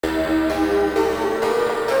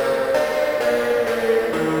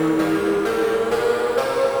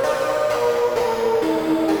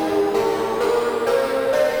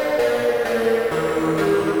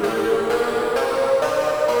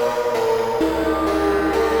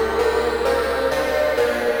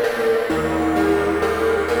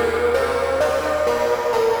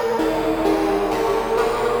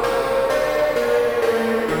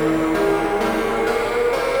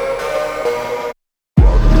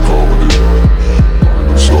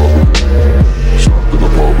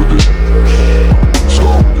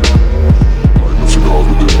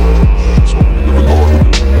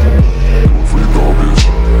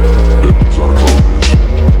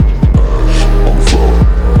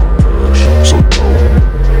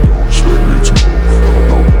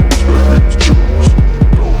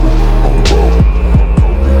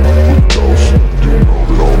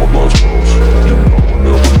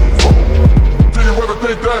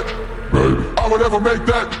ever make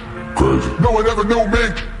that crazy. No one ever knew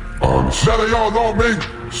me. Honest. Now they all on me.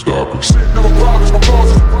 Stop it. Shit never bothers my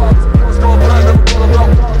bosses. It's gone bad, never